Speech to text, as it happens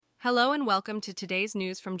Hello and welcome to today's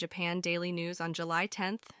news from Japan Daily News on July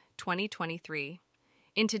 10th, 2023.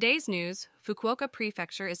 In today's news, Fukuoka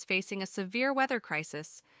Prefecture is facing a severe weather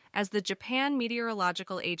crisis as the Japan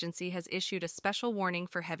Meteorological Agency has issued a special warning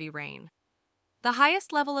for heavy rain. The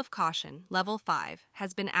highest level of caution, level 5,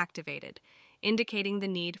 has been activated, indicating the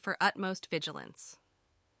need for utmost vigilance.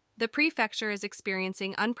 The prefecture is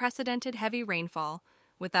experiencing unprecedented heavy rainfall,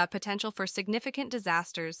 with the potential for significant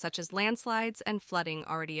disasters such as landslides and flooding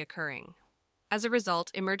already occurring. As a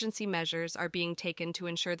result, emergency measures are being taken to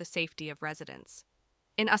ensure the safety of residents.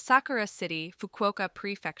 In Asakura City, Fukuoka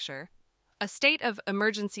Prefecture, a state of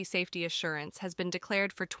emergency safety assurance has been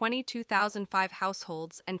declared for 22,005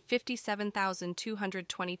 households and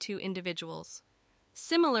 57,222 individuals.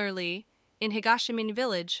 Similarly, in Higashimin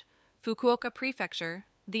Village, Fukuoka Prefecture,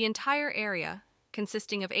 the entire area,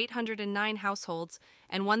 consisting of 809 households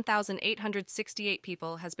and 1,868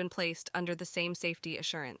 people, has been placed under the same safety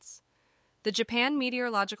assurance. The Japan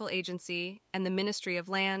Meteorological Agency and the Ministry of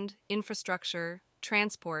Land, Infrastructure,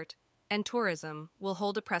 Transport, and Tourism will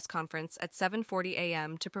hold a press conference at 7:40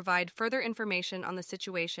 a.m. to provide further information on the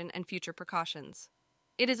situation and future precautions.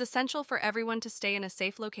 It is essential for everyone to stay in a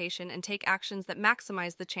safe location and take actions that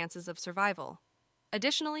maximize the chances of survival.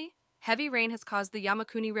 Additionally, heavy rain has caused the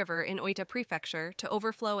Yamakuni River in Oita Prefecture to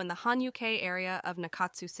overflow in the Hanyuke area of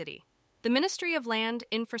Nakatsu City. The Ministry of Land,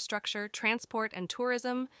 Infrastructure, Transport, and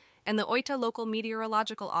Tourism and the Oita Local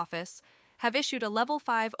Meteorological Office have issued a Level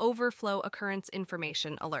 5 Overflow Occurrence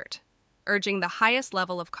Information Alert, urging the highest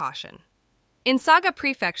level of caution. In Saga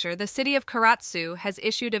Prefecture, the city of Karatsu has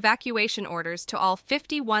issued evacuation orders to all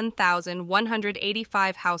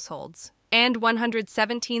 51,185 households and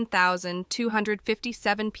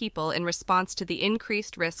 117,257 people in response to the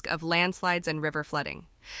increased risk of landslides and river flooding.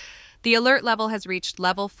 The alert level has reached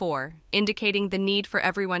level 4, indicating the need for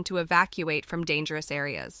everyone to evacuate from dangerous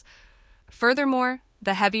areas. Furthermore,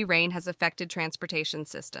 the heavy rain has affected transportation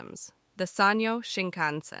systems. The Sanyo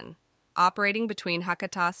Shinkansen, operating between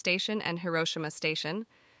Hakata Station and Hiroshima Station,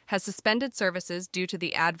 has suspended services due to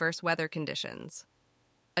the adverse weather conditions.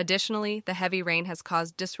 Additionally, the heavy rain has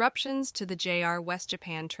caused disruptions to the JR West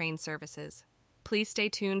Japan train services. Please stay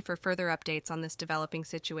tuned for further updates on this developing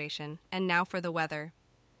situation. And now for the weather.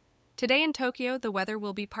 Today in Tokyo, the weather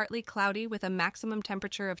will be partly cloudy with a maximum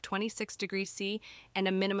temperature of 26 degrees C and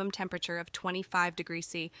a minimum temperature of 25 degrees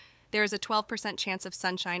C. There is a 12% chance of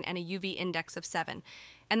sunshine and a UV index of 7.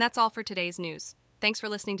 And that's all for today's news. Thanks for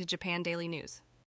listening to Japan Daily News.